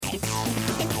Web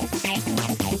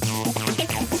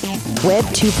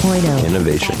 2.0.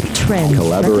 Innovation. Trend.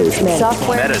 Collaboration.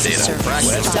 Software. Metadata.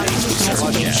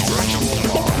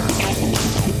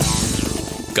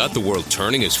 Got the world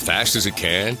turning as fast as it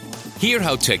can? Hear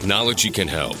how technology can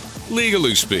help,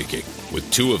 legally speaking,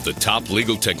 with two of the top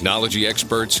legal technology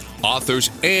experts, authors,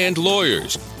 and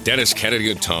lawyers, Dennis Kennedy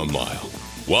and Tom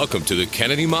Mighell. Welcome to the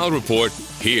Kennedy Mighell Report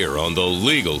here on the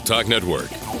Legal Talk Network.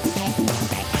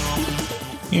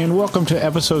 And welcome to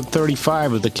episode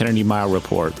 35 of the Kennedy Mighell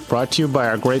Report, brought to you by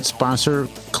our great sponsor,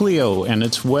 Clio, and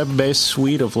its web-based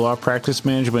suite of law practice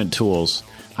management tools.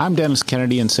 I'm Dennis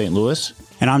Kennedy in St. Louis.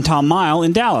 And I'm Tom Mighell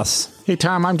in Dallas. Hey,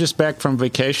 Tom, I'm just back from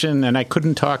vacation, and I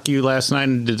couldn't talk you last night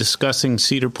into discussing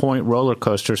Cedar Point roller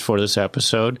coasters for this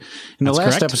episode. In the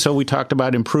last episode, we talked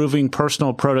about improving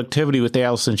personal productivity with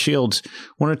Allison Shields.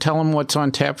 Want to tell them what's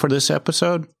on tap for this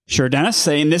episode? Sure, Dennis.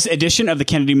 In this edition of the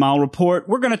Kennedy Mighell Report,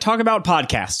 we're going to talk about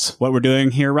podcasts, what we're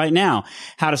doing here right now,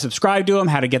 how to subscribe to them,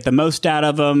 how to get the most out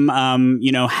of them,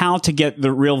 how to get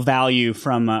the real value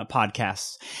from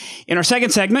podcasts. In our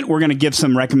second segment, we're going to give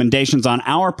some recommendations on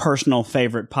our personal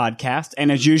favorite podcast.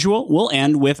 And as usual, we'll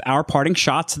end with our parting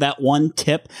shots, that one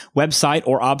tip, website,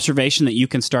 or observation that you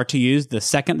can start to use the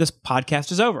second this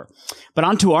podcast is over. But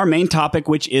on to our main topic,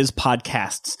 which is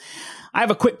podcasts. I have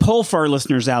a quick poll for our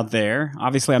listeners out there.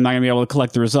 Obviously, I'm not going to be able to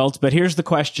collect the results, but here's the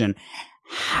question.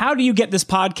 How do you get this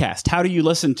podcast? How do you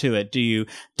listen to it? Do you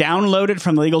download it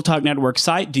from the Legal Talk Network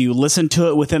site? Do you listen to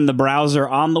it within the browser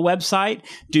on the website?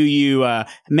 Do you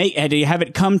have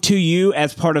it come to you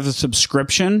as part of a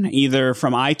subscription, either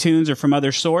from iTunes or from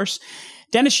other source?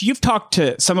 Dennis, you've talked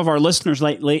to some of our listeners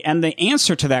lately, and the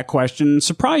answer to that question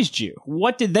surprised you.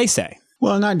 What did they say?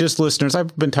 Well, not just listeners.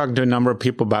 I've been talking to a number of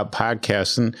people about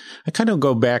podcasts, and I kind of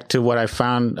go back to what I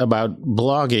found about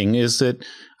blogging is that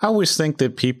I always think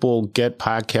that people get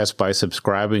podcasts by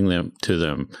subscribing to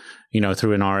them,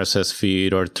 through an RSS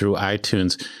feed or through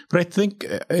iTunes. But I think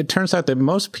it turns out that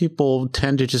most people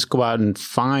tend to just go out and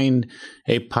find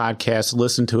a podcast,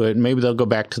 listen to it, and maybe they'll go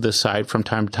back to the site from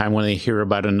time to time when they hear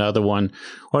about another one,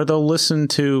 or they'll listen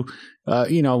to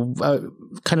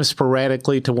kind of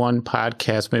sporadically to one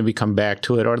podcast, maybe come back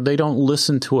to it, or they don't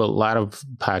listen to a lot of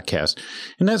podcasts.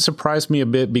 And that surprised me a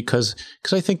bit because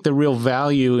I think the real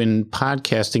value in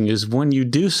podcasting is when you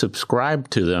do subscribe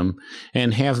to them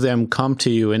and have them come to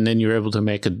you, and then you're able to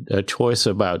make a choice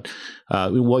about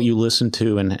what you listen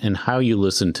to and how you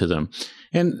listen to them.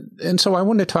 And so I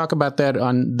want to talk about that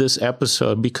on this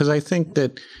episode because I think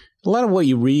that a lot of what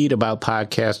you read about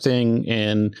podcasting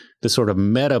and the sort of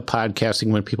meta podcasting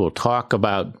when people talk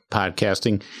about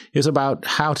podcasting is about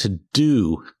how to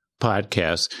do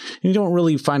podcasts. And you don't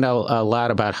really find out a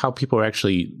lot about how people are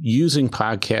actually using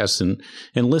podcasts and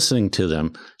listening to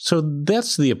them. So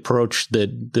that's the approach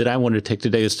that I want to take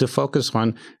today, is to focus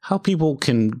on how people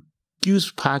can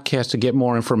use podcasts to get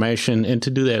more information and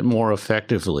to do that more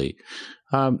effectively.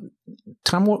 Tom,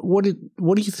 what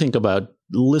do you think about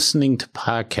listening to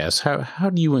podcasts? How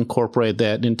do you incorporate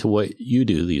that into what you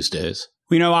do these days?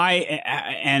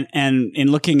 And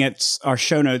in looking at our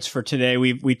show notes for today,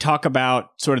 we talk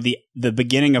about sort of the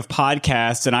beginning of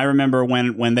podcasts. And I remember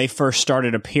when they first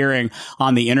started appearing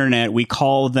on the internet, we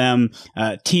called them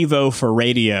TiVo for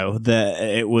radio.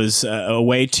 It was a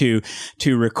way to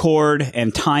record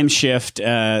and time shift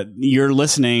your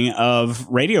listening of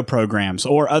radio programs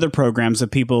or other programs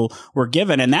that people were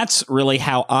given. And that's really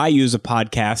how I use a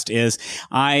podcast. Is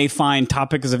I find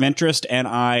topics of interest and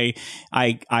I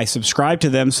subscribe to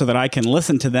them so that I can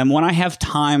listen to them when I have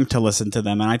time to listen to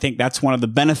them. And I think that's one of the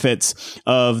benefits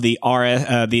of the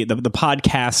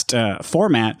podcast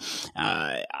format.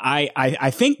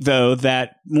 I think, though,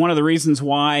 that one of the reasons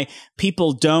why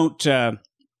people don't do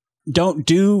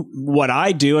what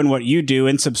I do and what you do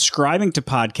in subscribing to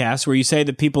podcasts, where you say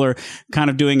that people are kind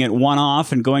of doing it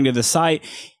one-off and going to the site,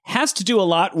 has to do a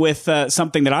lot with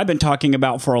something that I've been talking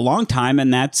about for a long time,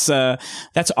 and that's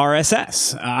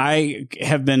RSS. I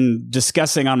have been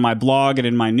discussing on my blog and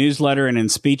in my newsletter and in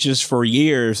speeches for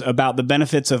years about the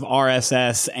benefits of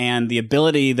RSS and the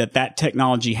ability that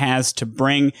technology has to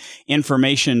bring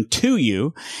information to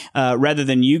you rather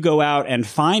than you go out and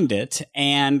find it.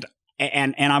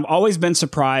 And I've always been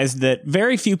surprised that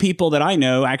very few people that I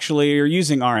know actually are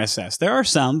using RSS. There are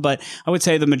some, but I would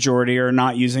say the majority are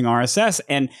not using RSS.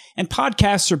 And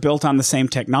podcasts are built on the same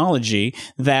technology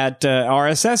that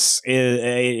RSS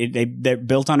is. They're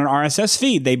built on an RSS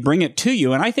feed. They bring it to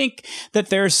you. And I think that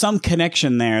there's some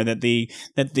connection there, that the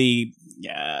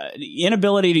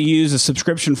inability to use a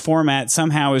subscription format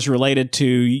somehow is related to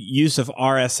use of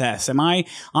RSS. Am I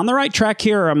on the right track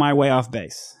here, or am I way off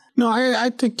base? No, I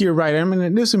think you're right. I mean,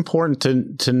 it is important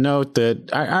to note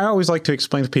that I always like to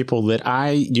explain to people that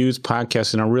I use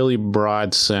podcasts in a really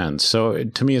broad sense. So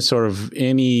to me, it's sort of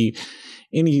any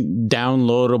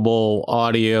downloadable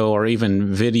audio or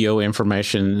even video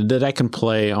information that I can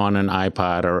play on an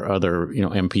iPod or other,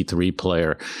 MP3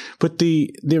 player. But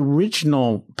the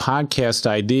original podcast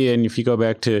idea, and if you go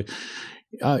back to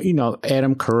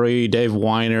Adam Curry, Dave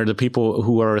Weiner, the people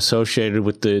who are associated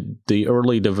with the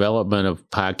early development of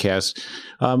podcasts,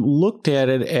 looked at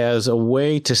it as a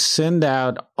way to send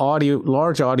out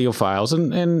large audio files.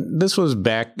 And this was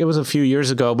it was a few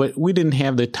years ago, but we didn't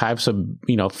have the types of,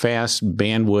 fast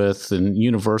bandwidth and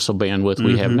universal bandwidth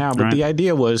we have now. But right. The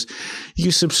idea was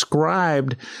you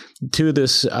subscribed to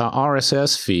this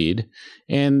RSS feed,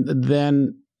 and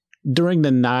then during the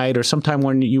night or sometime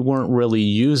when you weren't really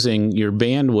using your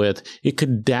bandwidth, it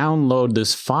could download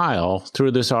this file through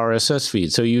this RSS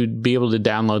feed. So you'd be able to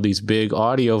download these big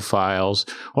audio files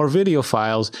or video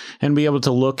files and be able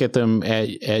to look at them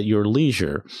at your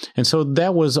leisure. And so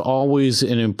that was always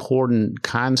an important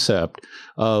concept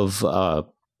of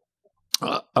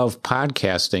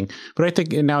podcasting. But I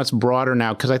think now it's broader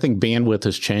now because I think bandwidth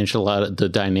has changed a lot of the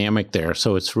dynamic there.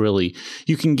 So it's really,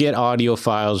 you can get audio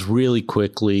files really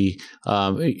quickly.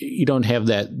 You don't have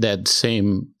that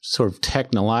same sort of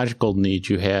technological need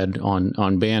you had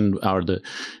on band or the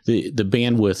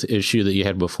bandwidth issue that you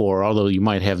had before, although you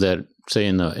might have that, say,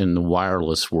 in the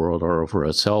wireless world or over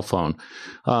a cell phone.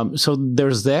 So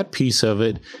there's that piece of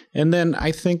it. And then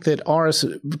I think that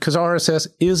because RSS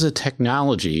is a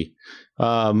technology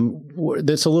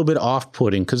that's a little bit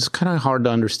off-putting because it's kind of hard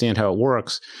to understand how it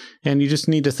works. And you just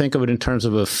need to think of it in terms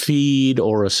of a feed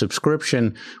or a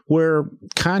subscription where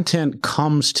content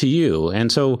comes to you.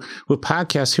 And so with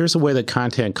podcasts, here's the way that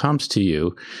content comes to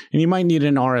you. And you might need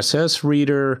an RSS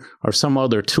reader or some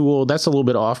other tool. That's a little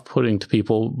bit off-putting to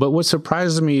people. But what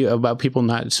surprises me about people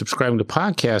not subscribing to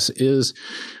podcasts is,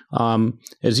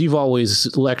 as you've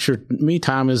always lectured me,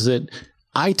 Tom, is that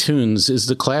iTunes is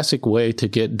the classic way to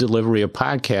get delivery of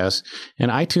podcasts,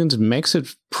 and iTunes makes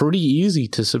it pretty easy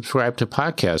to subscribe to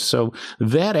podcasts. So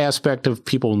that aspect of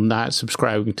people not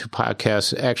subscribing to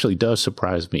podcasts actually does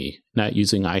surprise me, not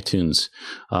using iTunes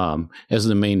as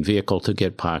the main vehicle to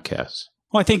get podcasts.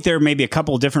 Well, I think there may be a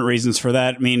couple of different reasons for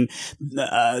that. I mean,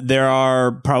 there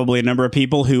are probably a number of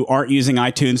people who aren't using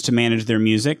iTunes to manage their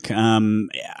music.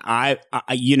 I've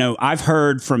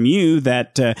heard from you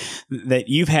that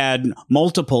you've had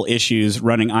multiple issues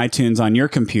running iTunes on your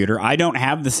computer. I don't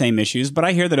have the same issues, but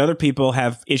I hear that other people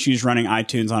have issues running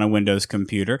iTunes on a Windows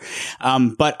computer.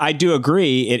 But I do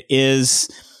agree it is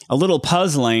a little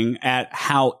puzzling at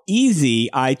how easy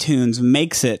iTunes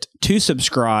makes it to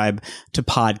subscribe to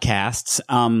podcasts,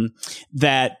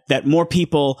 that more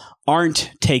people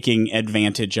aren't taking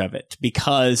advantage of it,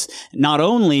 because not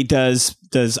only does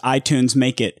iTunes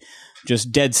make it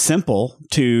just dead simple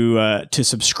to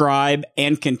subscribe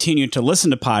and continue to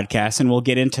listen to podcasts. And we'll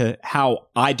get into how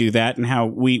I do that and how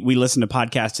we listen to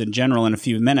podcasts in general in a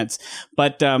few minutes.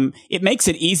 But it makes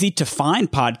it easy to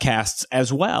find podcasts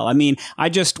as well. I mean, I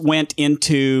just went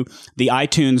into the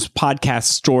iTunes podcast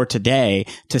store today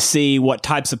to see what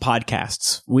types of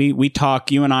podcasts.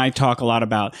 You and I talk a lot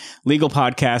about legal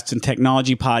podcasts and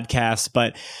technology podcasts,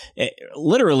 but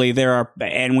literally there are,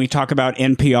 and we talk about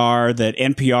NPR, that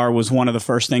NPR was one of the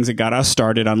first things that got us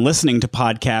started on listening to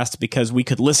podcasts, because we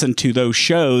could listen to those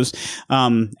shows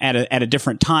at a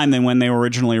different time than when they were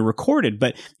originally recorded.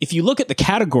 But if you look at the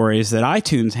categories that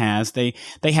iTunes has, they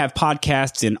have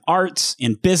podcasts in arts,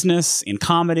 in business, in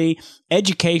comedy,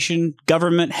 education,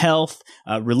 government, health,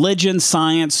 religion,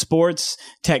 science, sports,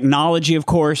 technology, of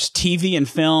course, TV and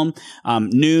film,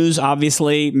 news,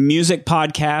 obviously, music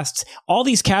podcasts, all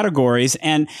these categories,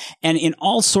 and in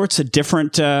all sorts of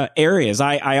different areas.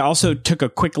 I also took a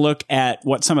quick look at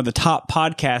what some of the top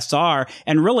podcasts are,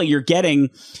 and really you're getting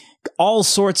all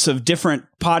sorts of different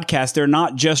podcasts. They're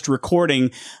not just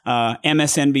recording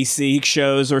MSNBC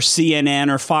shows or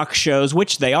CNN or Fox shows,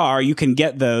 which they are. You can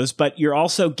get those, but you're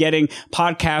also getting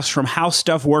podcasts from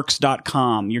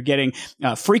HowStuffWorks.com. You're getting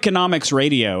Freakonomics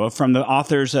Radio from the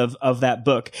authors of that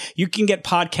book. You can get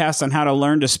podcasts on how to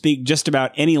learn to speak just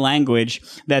about any language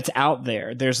that's out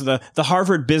there. There's the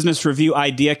Harvard Business Review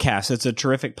IdeaCast. It's a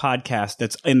terrific podcast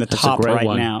that's in the top right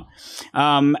now.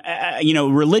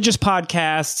 Religious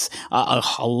podcasts,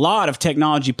 a lot of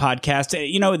technology podcasts.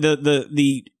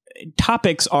 The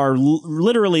topics are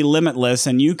literally limitless,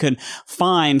 and you can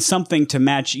find something to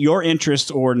match your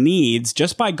interests or needs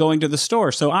just by going to the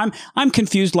store. So I'm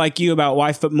confused like you about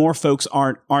why more folks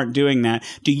aren't doing that.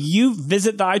 Do you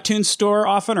visit the iTunes store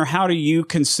often, or how do you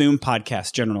consume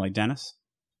podcasts generally, Dennis?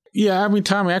 Yeah, I mean,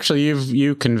 Tom, actually,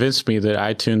 you convinced me that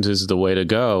iTunes is the way to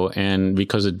go, and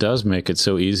because it does make it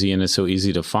so easy and it's so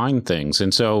easy to find things.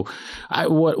 And so,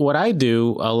 what I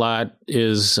do a lot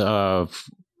is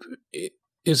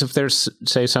if there's,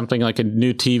 say, something like a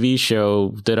new TV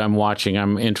show that I'm watching,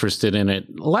 I'm interested in it.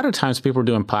 A lot of times people are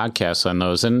doing podcasts on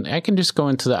those, and I can just go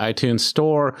into the iTunes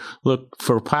store, look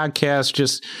for podcasts,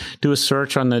 just do a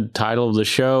search on the title of the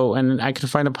show, and I can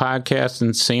find a podcast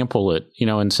and sample it,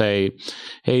 and say,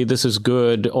 hey, this is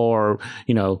good. Or,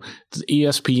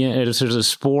 ESPN, if there's a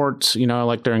sports,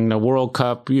 like during the World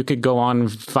Cup, you could go on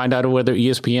and find out whether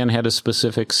ESPN had a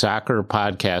specific soccer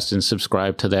podcast and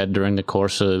subscribe to that during the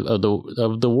course of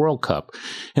the World Cup.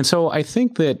 And so I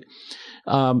think that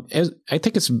I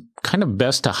think it's kind of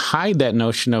best to hide that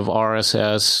notion of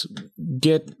RSS,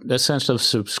 get a sense of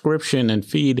subscription and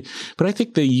feed. But I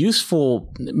think the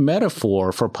useful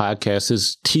metaphor for podcasts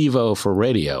is TiVo for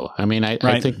radio. I mean,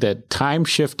 I think that time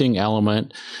shifting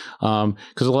element,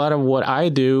 because a lot of what I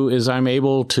do is I'm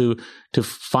able to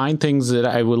find things that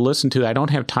I would listen to. I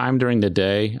don't have time during the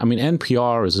day. I mean,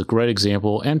 NPR is a great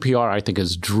example. NPR, I think,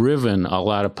 has driven a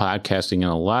lot of podcasting in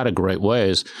a lot of great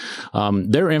ways.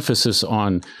 Their emphasis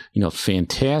on,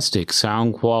 fantastic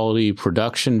sound quality,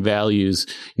 production values,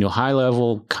 high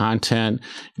level content,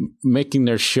 making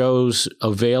their shows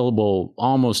available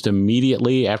almost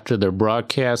immediately after their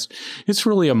broadcast. It's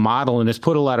really a model, and it's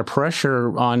put a lot of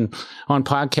pressure on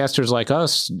podcasters like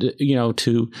us,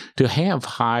 to have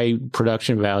high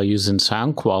production values and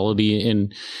sound quality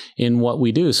in what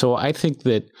we do. So I think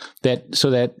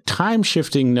that time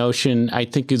shifting notion, I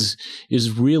think is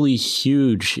really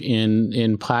huge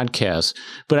in podcasts.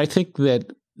 But I think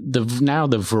that the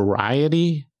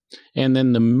variety and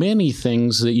then the many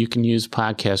things that you can use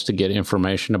podcasts to get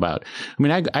information about. I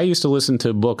mean, I used to listen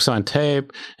to books on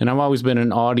tape, and I've always been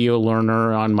an audio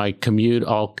learner on my commute.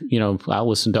 I'll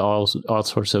listen to all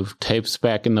sorts of tapes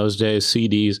back in those days,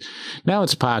 CDs. Now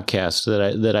it's podcasts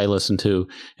that I listen to,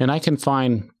 and I can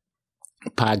find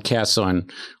podcasts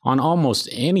on almost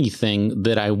anything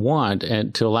that I want,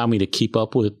 and to allow me to keep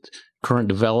up with current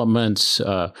developments.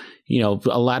 A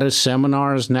lot of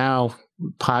seminars now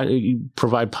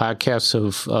provide podcasts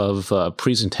of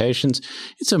presentations.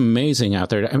 It's amazing out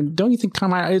there. I mean, don't you think,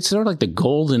 Tom? It's sort of like the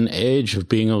golden age of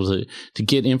being able to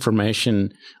get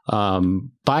information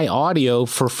by audio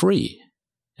for free.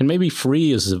 And maybe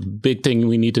free is the big thing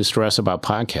we need to stress about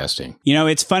podcasting.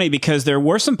 It's funny because there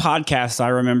were some podcasts I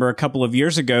remember a couple of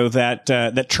years ago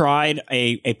that tried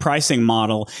a pricing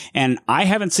model, and I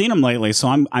haven't seen them lately. So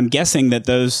I'm guessing that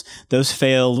those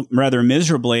failed rather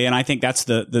miserably. And I think that's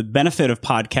the benefit of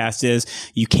podcasts is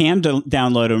you can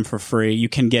download them for free. You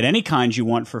can get any kinds you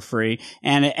want for free,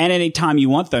 and at any time you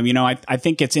want them. I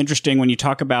think it's interesting when you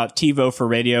talk about TiVo for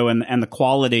radio and the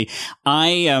quality.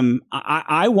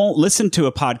 I won't listen to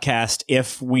a podcast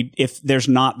if there's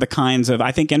not the kinds of,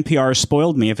 I think NPR has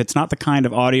spoiled me. If it's not the kind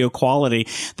of audio quality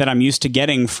that I'm used to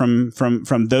getting from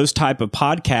those type of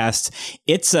podcasts,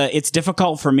 it's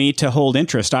difficult for me to hold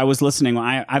interest. I was listening.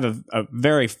 I have a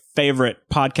very favorite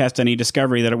podcast on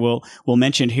eDiscovery that we'll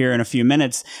mention here in a few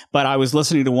minutes. But I was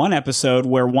listening to one episode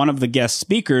where one of the guest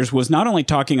speakers was not only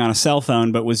talking on a cell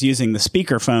phone, but was using the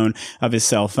speakerphone of his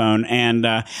cell phone. And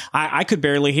I could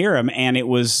barely hear him. And it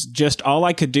was just all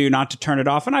I could do not to turn it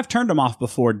off. And I've turned them off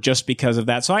before just because of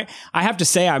that. So I have to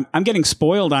say I'm getting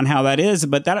spoiled on how that is.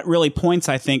 But that really points,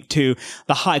 I think, to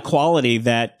the high quality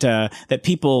that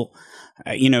people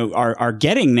are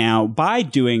getting now by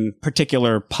doing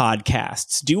particular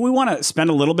podcasts. Do we want to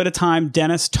spend a little bit of time,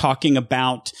 Dennis, talking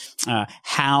about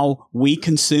how we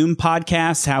consume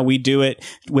podcasts, how we do it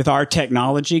with our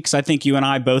technology? Because I think you and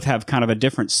I both have kind of a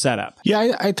different setup.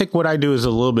 Yeah, I think what I do is a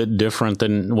little bit different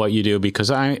than what you do, because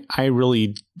I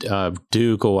really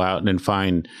do go out and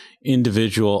find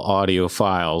individual audio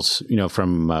files,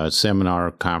 from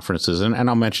seminar conferences. And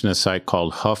I'll mention a site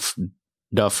called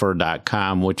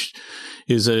Duffer.com, which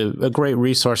is a great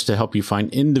resource to help you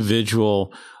find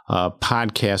individual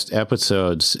podcast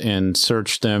episodes and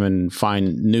search them and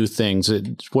find new things.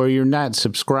 It's where you're not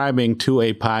subscribing to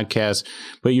a podcast,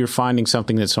 but you're finding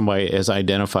something that somebody has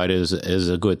identified as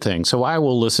a good thing. So I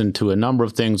will listen to a number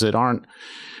of things that aren't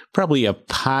probably a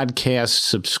podcast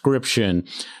subscription.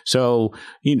 So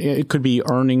it could be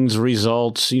earnings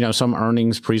results, some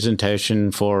earnings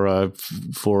presentation for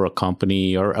a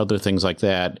company or other things like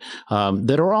that,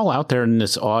 that are all out there in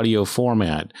this audio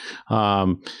format.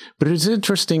 But it's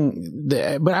interesting.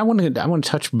 But I want to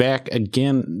touch back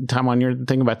again, Tom, on your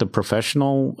thing about the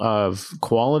professional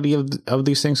quality of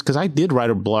these things, because I did write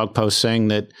a blog post saying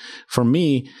that for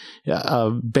me,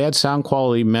 bad sound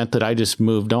quality meant that I just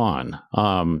moved on.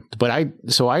 But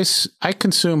I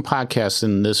consume podcasts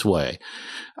in this way.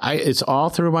 It's all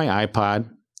through my iPod.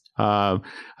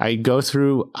 I go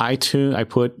through iTunes. I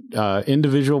put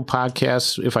individual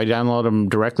podcasts, if I download them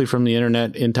directly from the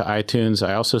internet, into iTunes.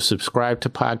 I also subscribe to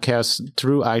podcasts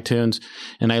through iTunes,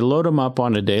 and I load them up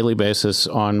on a daily basis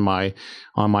on my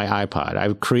iPod.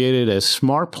 I've created a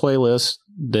smart playlist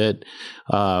that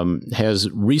has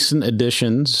recent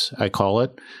editions, I call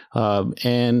it,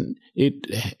 and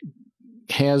it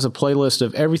has a playlist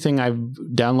of everything I've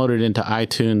downloaded into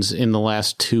iTunes in the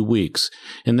last 2 weeks.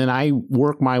 And then I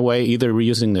work my way either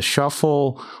using the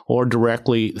shuffle or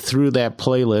directly through that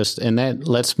playlist. And that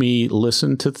lets me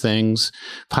listen to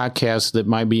podcasts that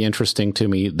might be interesting to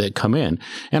me that come in.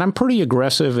 And I'm pretty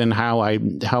aggressive in how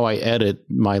I edit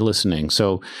my listening.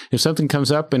 So if something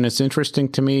comes up and it's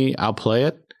interesting to me, I'll play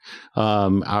it.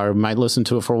 I might listen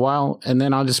to it for a while, and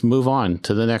then I'll just move on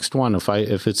to the next one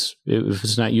if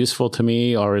it's not useful to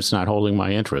me or it's not holding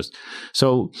my interest.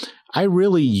 So I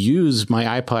really use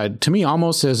my iPod, to me,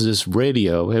 almost as this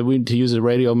radio, to use a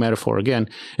radio metaphor again,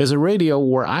 as a radio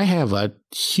where I have a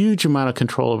huge amount of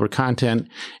control over content,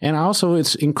 and also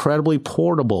it's incredibly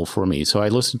portable for me. So I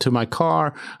listen to my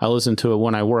car, I listen to it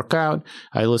when I work out,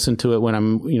 I listen to it when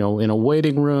I'm in a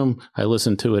waiting room, I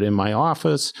listen to it in my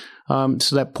office.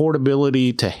 So that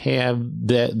portability to have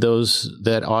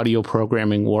that audio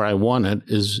programming where I want it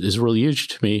is really huge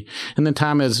to me. And then,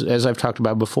 Tom, as I've talked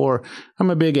about before, I'm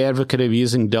a big advocate of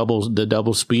using the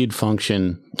double speed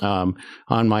function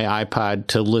on my iPod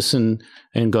to listen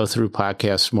and go through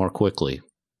podcasts more quickly.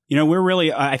 We're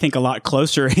really, I think, a lot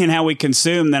closer in how we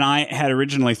consume than I had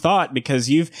originally thought, because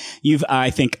you've, I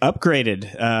think,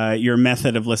 upgraded your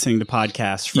method of listening to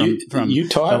podcasts from you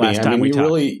taught the last me. time we talked.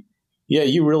 Really. Yeah,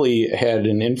 you really had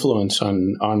an influence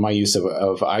on my use of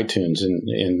iTunes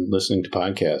and listening to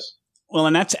podcasts. Well,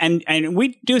 and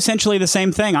we do essentially the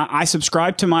same thing. I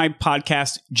subscribe to my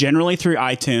podcast generally through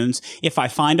iTunes. If I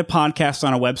find a podcast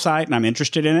on a website and I'm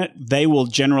interested in it, they will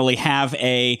generally have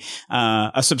a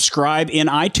subscribe in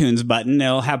iTunes button.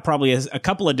 They'll have probably a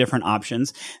couple of different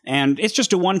options, and it's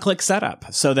just a one-click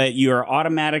setup so that you are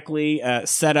automatically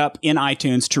set up in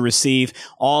iTunes to receive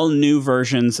all new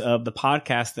versions of the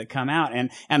podcasts that come out.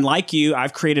 And like you,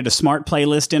 I've created a smart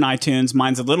playlist in iTunes.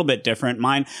 Mine's a little bit different.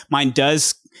 Mine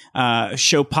does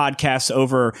show podcasts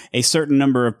over a certain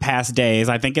number of past days.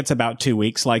 I think it's about 2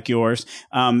 weeks, like yours,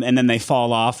 and then they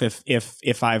fall off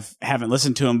if I haven't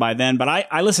listened to them by then. But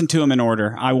I listen to them in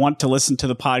order. I want to listen to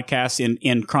the podcasts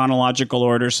in chronological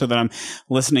order so that I'm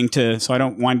so I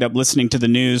don't wind up listening to the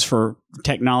news for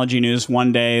technology news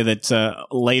one day that's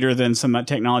later than some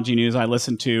technology news I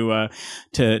listened to a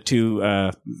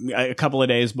couple of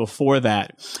days before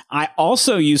that. I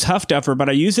also use Huff Duffer, but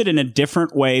I use it in a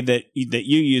different way that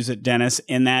you use it, Dennis,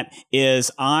 and that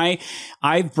is I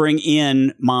bring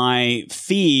in my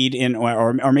feed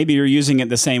or maybe you're using it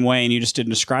the same way and you just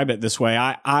didn't describe it this way.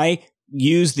 I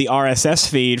use the RSS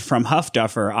feed from Huff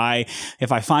Duffer.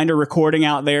 If I find a recording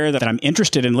out there that I'm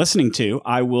interested in listening to,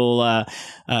 I will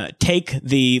take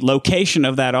the location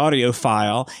of that audio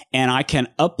file and I can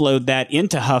upload that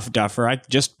into Huff Duffer. I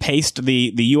just paste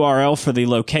the URL for the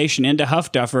location into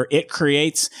Huff Duffer. It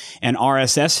creates an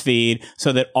RSS feed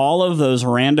so that all of those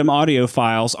random audio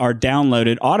files are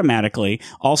downloaded automatically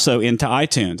also into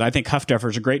iTunes. I think Huff Duffer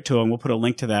is a great tool, and we'll put a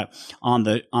link to that on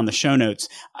the show notes.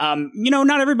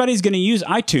 Not everybody's going to use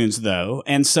iTunes, though.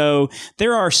 And so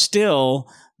there are still,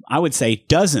 I would say,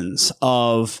 dozens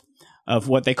of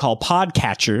what they call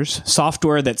podcatchers,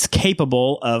 software that's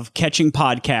capable of catching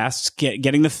podcasts,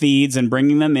 getting the feeds and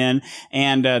bringing them in,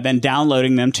 and then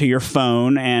downloading them to your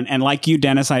phone. And like you,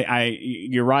 Dennis,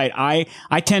 you're right.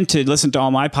 I tend to listen to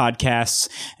all my podcasts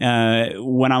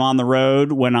when I'm on the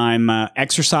road, when I'm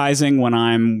exercising, when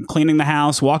I'm cleaning the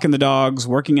house, walking the dogs,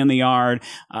 working in the yard.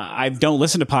 I don't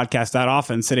listen to podcasts that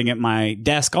often sitting at my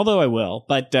desk, although I will.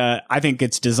 But I think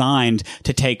it's designed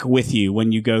to take with you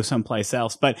when you go someplace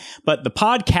else. But the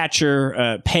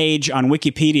podcatcher page on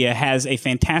Wikipedia has a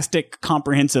fantastic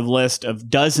comprehensive list of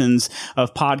dozens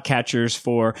of podcatchers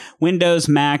for Windows,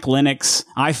 Mac, Linux,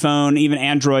 iPhone, even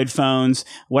Android phones.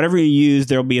 Whatever you use,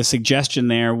 there'll be a suggestion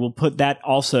there. We'll put that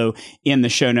also in the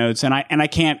show notes. And I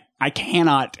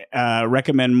cannot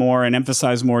recommend more and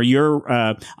emphasize more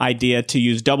your idea to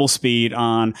use double speed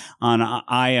on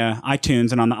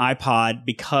iTunes and on the iPod,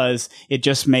 because it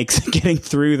just makes getting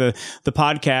through the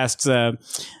podcasts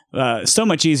so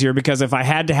much easier, because if I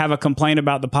had to have a complaint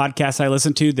about the podcasts I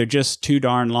listen to, they're just too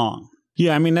darn long.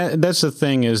 Yeah, I mean, that's the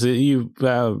thing is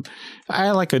that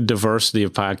I like a diversity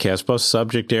of podcasts, both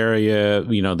subject area,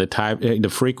 the type, the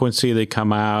frequency they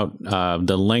come out,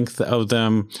 the length of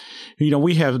them.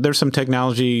 There's some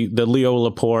technology, the Leo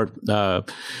Laporte,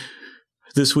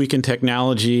 This Week in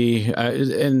Technology,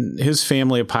 and his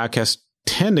family of podcasts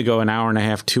tend to go an hour and a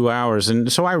half, 2 hours.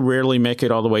 And so I rarely make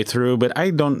it all the way through, but I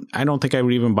don't think I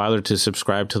would even bother to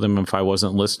subscribe to them if I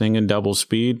wasn't listening in double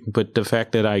speed. But the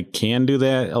fact that I can do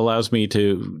that allows me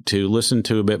to listen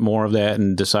to a bit more of that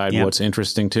and decide what's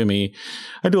interesting to me.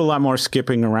 I do a lot more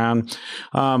skipping around.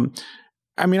 I'll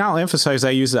emphasize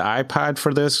I use the iPod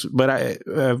for this,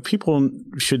 but people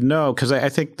should know, because I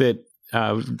think that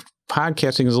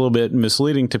podcasting is a little bit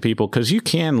misleading to people, because you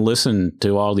can listen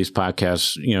to all these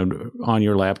podcasts, on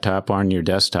your laptop, on your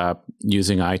desktop,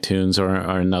 using iTunes or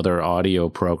another audio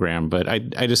program. But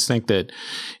I just think that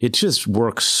it just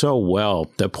works so well.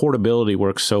 The portability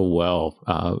works so well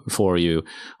for you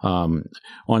on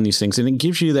these things, and it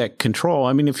gives you that control.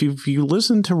 I mean, if you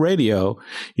listen to radio,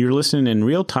 you're listening in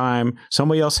real time.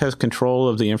 Somebody else has control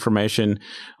of the information.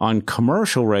 On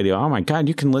commercial radio, oh my God,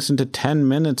 you can listen to 10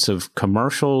 minutes of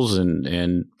commercials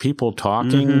and people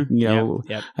talking,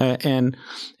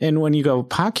 and when you go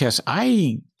podcast,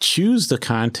 I choose the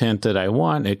content that I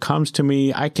want. It comes to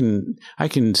me. I can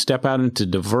step out into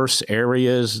diverse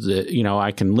areas that,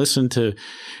 I can listen to.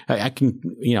 I can,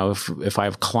 if I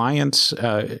have clients,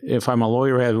 if I'm a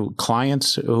lawyer, I have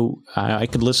clients who I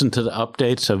could listen to the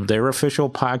updates of their official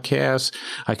podcasts.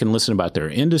 I can listen about their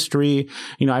industry.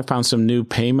 I found some new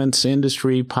payments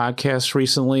industry podcasts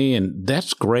recently, and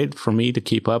that's great for me to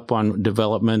keep up on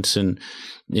developments in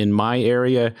my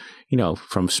area,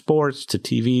 from sports to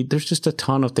TV. There's just a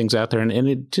ton of things out there. And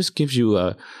it just gives you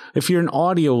if you're an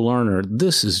audio learner,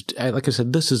 this is, like I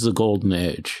said, this is the golden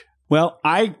age. Well,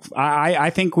 I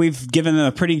think we've given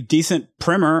a pretty decent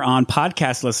primer on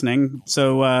podcast listening.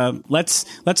 So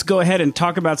let's go ahead and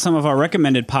talk about some of our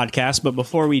recommended podcasts. But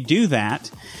before we do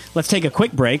that, let's take a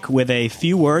quick break with a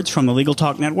few words from the Legal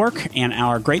Talk Network and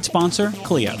our great sponsor,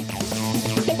 Clio.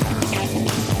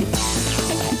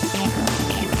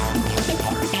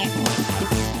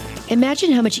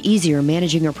 Imagine how much easier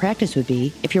managing your practice would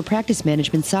be if your practice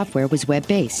management software was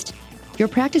web-based. Your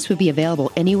practice would be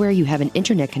available anywhere you have an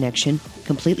internet connection,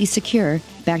 completely secure,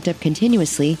 backed up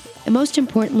continuously, and most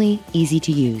importantly, easy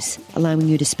to use, allowing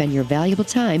you to spend your valuable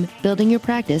time building your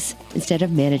practice instead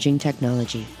of managing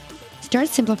technology. Start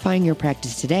simplifying your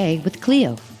practice today with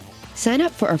Clio. Sign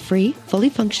up for a free, fully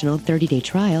functional 30-day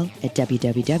trial at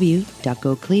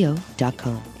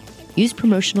www.goclio.com. Use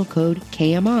promotional code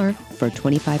KMR for a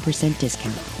 25%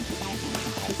 discount.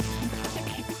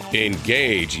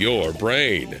 Engage your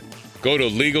brain. Go to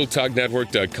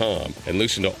LegalTalkNetwork.com and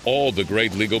listen to all the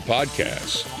great legal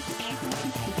podcasts.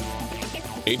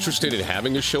 Interested in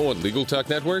having a show on Legal Talk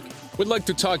Network? We'd like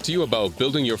to talk to you about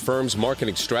building your firm's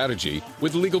marketing strategy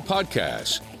with legal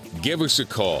podcasts. Give us a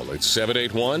call at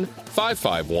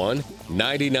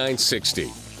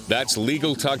 781-551-9960. That's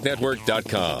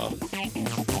LegalTalkNetwork.com.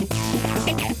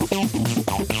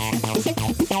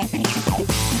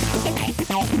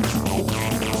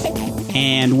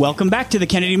 And welcome back to the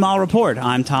Kennedy Mighell Report.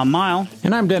 I'm Tom Mighell.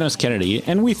 And I'm Dennis Kennedy.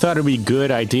 And we thought it'd be a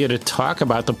good idea to talk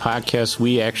about the podcasts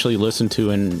we actually listen to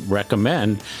and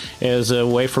recommend as a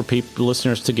way for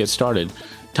listeners to get started.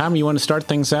 Tom, you want to start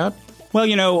things out?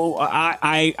 Well,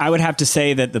 I would have to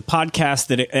say that the podcasts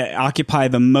that occupy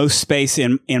the most space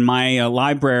in my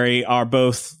library are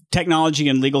both technology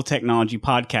and legal technology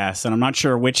podcasts. And I'm not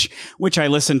sure which I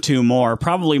listen to more,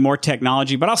 probably more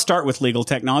technology, but I'll start with legal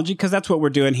technology because that's what we're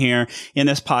doing here in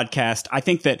this podcast. I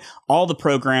think that all the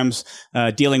programs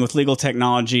dealing with legal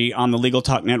technology on the Legal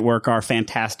Talk Network are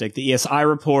fantastic. The ESI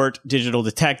Report, Digital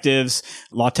Detectives,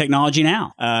 Law Technology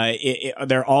Now.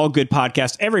 They're all good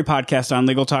podcasts. Every podcast on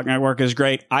Legal Talk Network is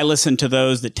great. I listen to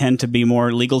those that tend to be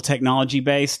more legal technology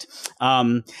based.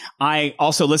 I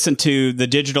also listen to the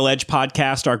Digital Edge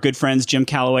podcast. Our good friends Jim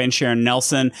Calloway and Sharon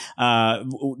Nelson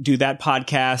do that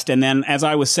podcast. And then, as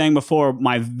I was saying before,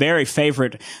 my very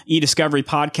favorite e-discovery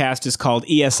podcast is called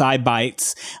ESI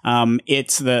Bites.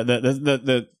 It's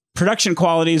the production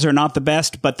qualities are not the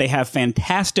best, but they have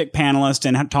fantastic panelists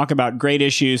and talk about great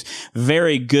issues.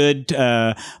 Very good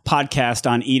podcast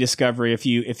on e-discovery if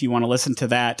you want to listen to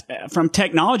that. From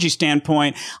technology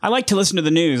standpoint, I like to listen to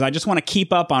the news. I just want to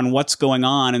keep up on what's going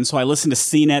on, and so I listen to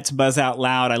CNET's Buzz Out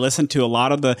Loud. I listen to a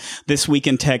lot of the This Week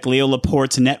in Tech, Leo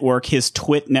Laporte's network, his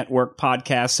Twit network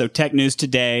podcast. So Tech News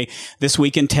Today, This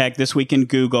Week in Tech, This Week in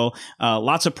Google,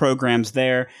 lots of programs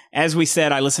there. As we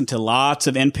said, I listen to lots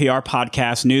of NPR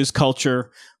podcasts, news, culture,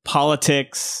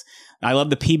 politics, I love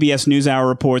the PBS NewsHour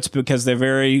reports because they're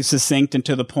very succinct and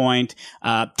to the point.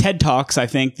 TED Talks, I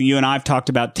think you and I have talked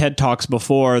about TED Talks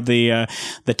before. The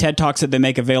TED Talks that they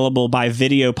make available by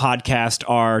video podcast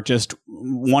are just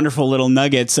wonderful little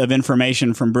nuggets of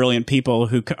information from brilliant people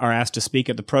who are asked to speak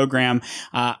at the program.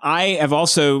 I have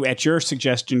also, at your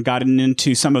suggestion, gotten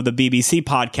into some of the BBC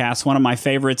podcasts. One of my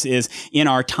favorites is In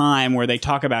Our Time, where they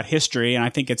talk about history, and I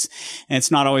think it's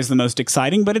not always the most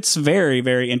exciting, but it's very,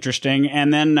 very interesting.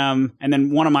 And then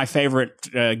one of my favorite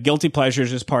guilty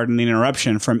pleasures is Pardon the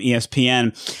Interruption from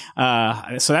ESPN.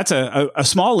 So that's a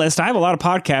small list. I have a lot of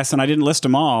podcasts, and I didn't list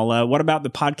them all. What about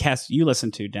the podcasts you listen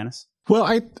to, Dennis? Well,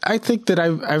 I think that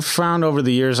I've found over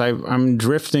the years I'm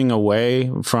drifting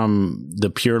away from the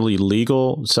purely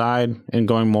legal side and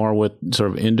going more with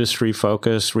sort of industry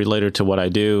focus related to what I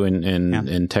do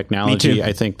and technology. Me too.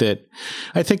 I think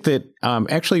that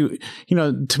actually,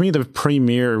 to me, the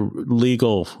premier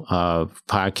legal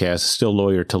podcast is still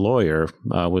Lawyer to Lawyer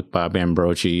with Bob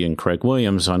Ambrogi and Craig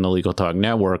Williams on the Legal Talk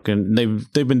Network, and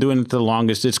they've been doing it the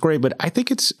longest. It's great, but I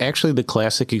think it's actually the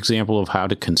classic example of how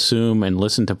to consume and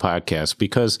listen to podcasts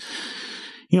because,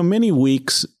 many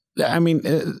weeks. I mean,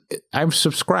 I've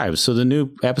subscribed, so the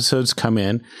new episodes come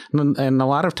in, and a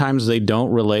lot of times they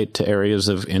don't relate to areas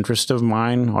of interest of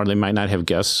mine, or they might not have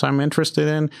guests I'm interested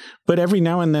in, but every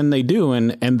now and then they do,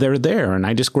 and they're there, and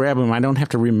I just grab them. I don't have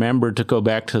to remember to go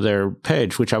back to their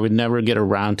page, which I would never get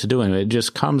around to doing. It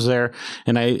just comes there,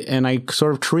 and I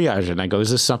sort of triage it. I go,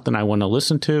 is this something I want to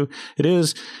listen to? It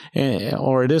is,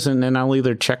 or it isn't, and I'll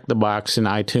either check the box in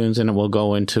iTunes, and it will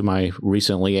go into my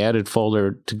recently added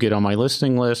folder to get on my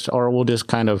listening list, or we'll just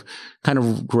kind of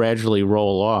gradually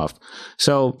roll off.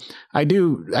 So I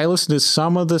listen to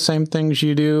some of the same things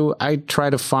you do. I try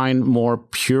to find more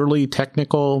purely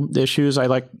technical issues. I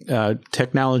like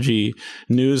technology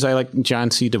news. I like John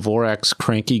C. Dvorak's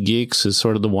Cranky Geeks is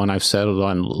sort of the one I've settled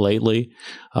on lately.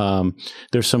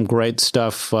 There's some great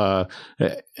stuff, a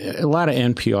lot of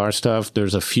NPR stuff.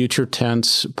 There's a Future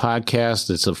Tense podcast.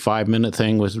 It's a 5-minute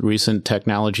thing with recent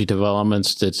technology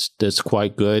developments that's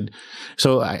quite good.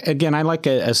 So again, I like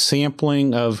a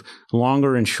sampling of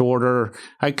longer and shorter.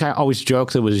 I always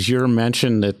joke that it was your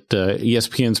mention that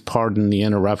ESPN's Pardon the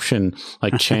Interruption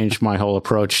changed my whole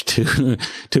approach to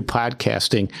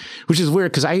podcasting, which is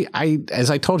weird because I as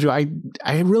I told you, I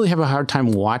really have a hard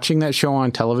time watching that show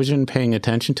on television, paying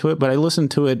attention to it, but I listen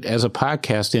to it as a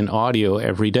podcast in audio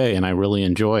every day, and I really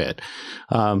enjoy it.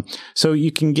 So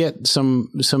you can get some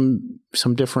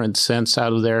different sense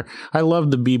out of there. I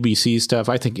love the BBC stuff.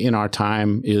 I think In Our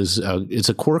Time it's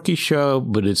a quirky show,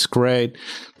 but it's great.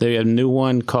 They have a new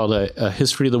one called A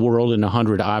History of the World in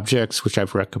 100 Objects, which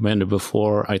I've recommended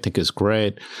before. I think is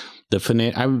great.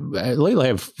 Lately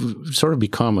I've sort of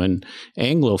become an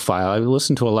Anglophile. I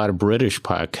listen to a lot of British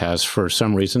podcasts for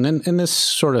some reason, and this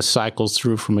sort of cycles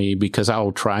through for me because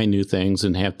I'll try new things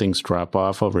and have things drop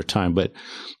off over time. But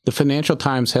the Financial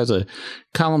Times has a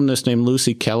columnist named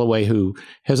Lucy Kellaway who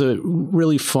has a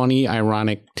really funny,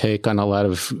 ironic take on a lot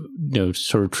of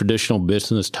sort of traditional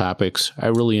business topics. I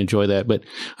really enjoy that. But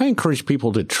I encourage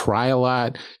people to try a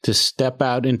lot, to step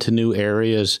out into new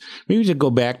areas, maybe to go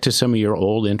back to some of your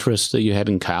old interests that you had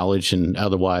in college and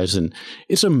otherwise. And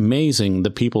it's amazing,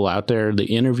 the people out there, the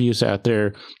interviews out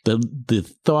there, the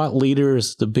thought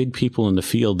leaders, the big people in the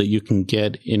field that you can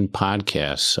get in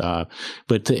podcasts.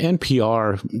 But the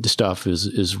NPR stuff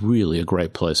is really a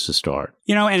great place to start.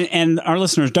 And our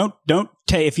listeners, don't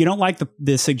if you don't like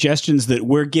the suggestions that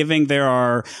we're giving, there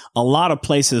are a lot of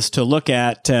places to look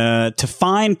at to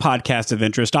find podcasts of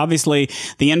interest. Obviously,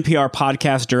 the NPR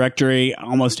podcast directory,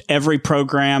 almost every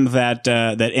program that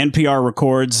NPR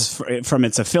records from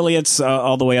its affiliates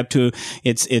all the way up to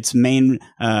its main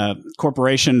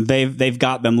corporation, they've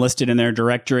got them listed in their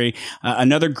directory.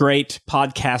 Another great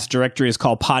podcast directory is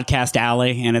called Podcast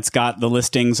Alley, and it's got the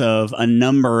listings of a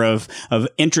number of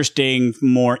interesting,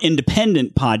 more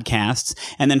independent podcasts.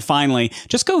 And then finally,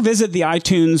 just go visit the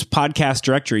iTunes podcast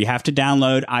directory. You have to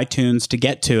download iTunes to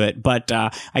get to it. But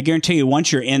I guarantee you,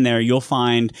 once you're in there, you'll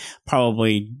find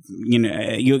probably,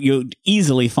 you'll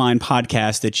easily find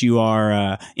podcasts that you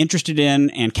are interested in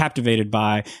and captivated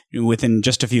by within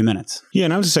just a few minutes. Yeah,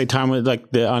 and I would say, Tom, on the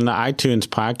iTunes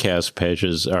podcast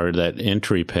pages or that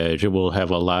entry page, it will have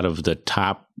a lot of the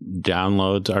top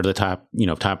downloads, or the top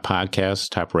podcasts,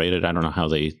 top rated. I don't know how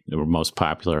they were most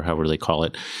popular, however they call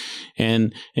it.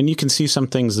 And you can see some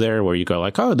things there where you go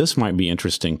like, oh, this might be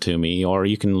interesting to me, or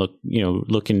you can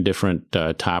look in different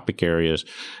topic areas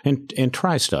and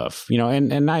try stuff,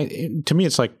 to me,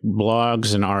 it's like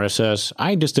blogs and RSS.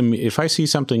 If I see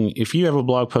something, if you have a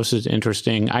blog post that's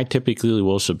interesting, I typically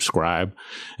will subscribe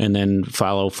and then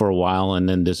follow for a while, and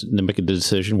then make a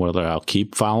decision whether I'll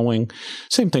keep following.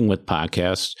 Same thing with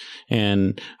podcasts.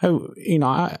 And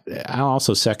I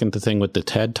also second the thing with the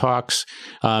TED Talks.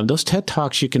 Those TED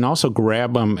Talks, you can also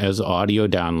grab them as audio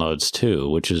downloads too,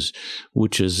 which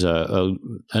is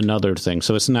another thing.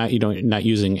 So it's not not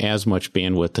using as much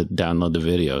bandwidth to download the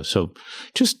video. So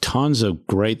just tons of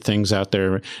great things out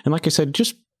there. And like I said,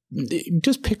 just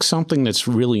pick something that's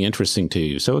really interesting to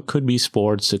you. So it could be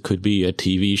sports, it could be a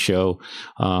TV show.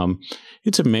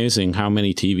 It's amazing how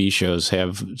many TV shows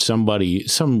have some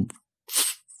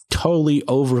totally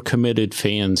overcommitted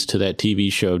fans to that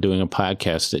TV show doing a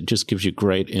podcast that just gives you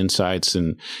great insights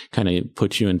and kind of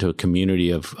puts you into a community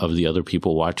of the other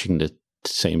people watching the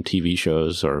same TV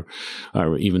shows or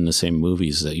even the same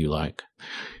movies that you like.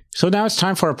 So now it's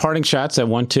time for our parting shots. That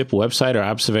one tip, website, or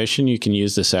observation you can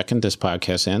use the second this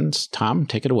podcast ends. Tom,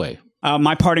 take it away.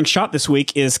 My parting shot this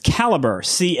week is Calibre,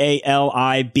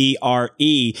 Calibre.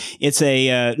 It's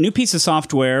a new piece of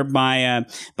software by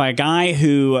a guy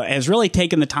who has really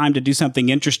taken the time to do something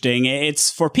interesting. It's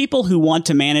for people who want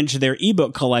to manage their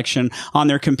ebook collection on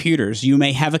their computers. You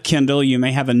may have a Kindle, you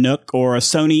may have a Nook or a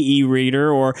Sony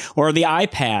e-reader or the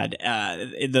iPad.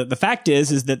 The fact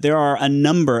is that there are a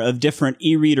number of different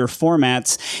e-reader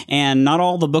formats, and not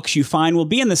all the books you find will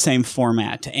be in the same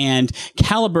format. And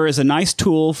Calibre is a nice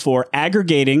tool for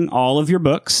aggregating all of your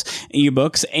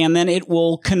ebooks, and then it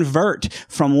will convert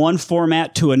from one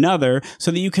format to another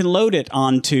so that you can load it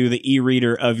onto the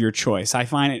e-reader of your choice. I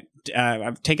find it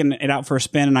I've taken it out for a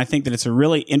spin, and I think that it's a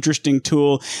really interesting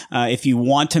tool if you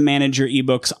want to manage your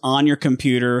ebooks on your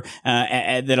computer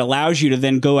that allows you to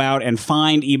then go out and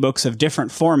find ebooks of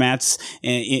different formats,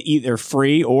 either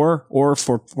free or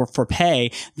for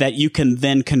pay, that you can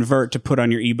then convert to put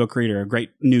on your ebook reader. A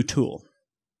great new tool.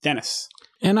 Dennis.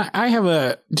 And I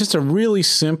have just a really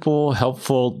simple,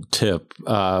 helpful tip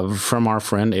from our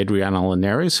friend Adriana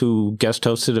Linares, who guest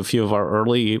hosted a few of our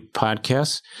early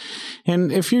podcasts.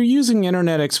 And if you're using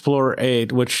Internet Explorer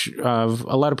 8, which a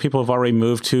lot of people have already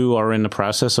moved to or are in the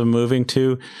process of moving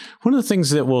to, one of the things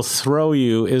that will throw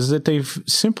you is that they've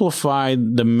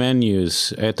simplified the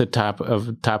menus at the top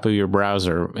of your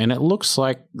browser, and it looks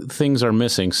like things are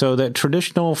missing. So that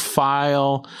traditional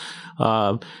file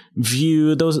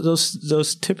view,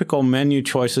 those typical menu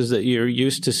choices that you're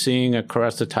used to seeing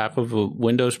across the top of a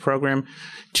Windows program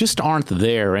just aren't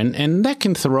there. And that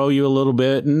can throw you a little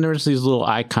bit. And there's these little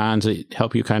icons that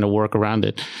help you kind of work around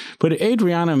it. But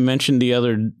Adriana mentioned the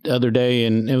other day,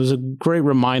 and it was a great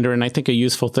reminder, and I think a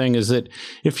useful thing, is that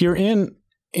if you're in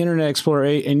Internet Explorer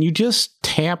 8 and you just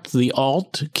tap the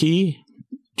Alt key,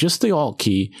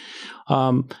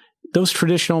 those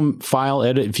traditional file,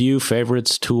 edit, view,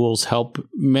 favorites, tools, help,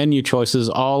 menu choices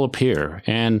all appear.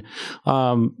 And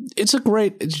it's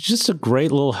just a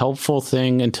great little helpful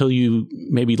thing until you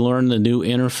maybe learn the new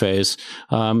interface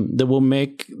that will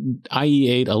make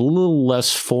IE8 a little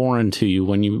less foreign to you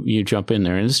when you jump in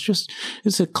there. And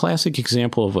it's a classic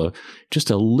example of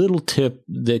just a little tip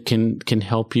that can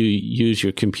help you use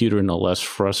your computer in a less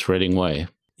frustrating way.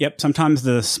 Yep. Sometimes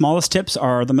the smallest tips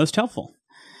are the most helpful.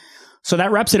 So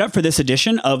that wraps it up for this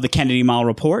edition of the Kennedy Mighell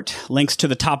Report. Links to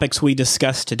the topics we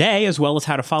discussed today, as well as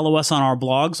how to follow us on our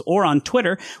blogs or on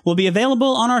Twitter, will be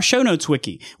available on our show notes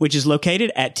wiki, which is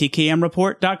located at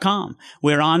tkmreport.com.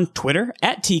 We're on Twitter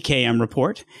at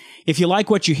tkmreport. If you like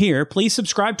what you hear, please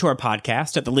subscribe to our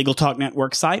podcast at the Legal Talk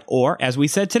Network site or, as we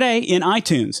said today, in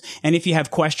iTunes. And if you have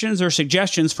questions or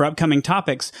suggestions for upcoming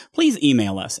topics, please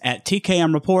email us at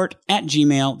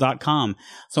tkmreport@gmail.com.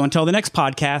 So until the next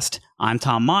podcast, I'm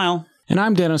Tom Mighell. And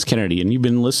I'm Dennis Kennedy, and you've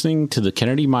been listening to the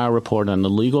Kennedy Mighell Report on the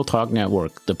Legal Talk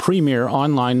Network, the premier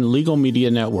online legal media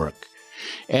network.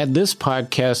 Add this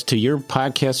podcast to your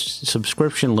podcast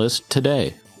subscription list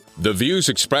today. The views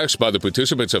expressed by the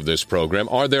participants of this program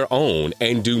are their own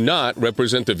and do not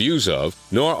represent the views of,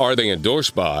 nor are they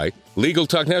endorsed by, Legal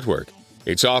Talk Network,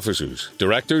 its officers,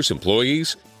 directors,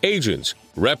 employees, agents,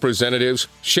 representatives,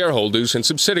 shareholders, and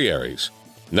subsidiaries.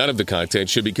 None of the content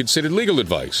should be considered legal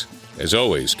advice. As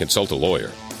always, consult a lawyer.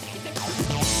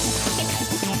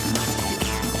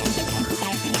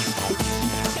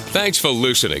 Thanks for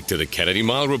listening to the Kennedy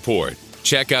Mighell Report.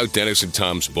 Check out Dennis and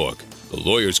Tom's book, the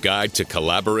Lawyer's Guide to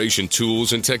Collaboration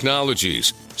Tools and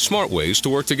Technologies, Smart Ways to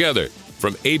Work Together,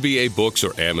 from ABA Books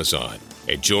or Amazon.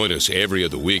 And join us every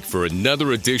other week for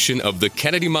another edition of the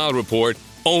Kennedy Mighell Report,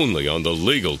 only on the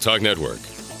Legal Talk Network.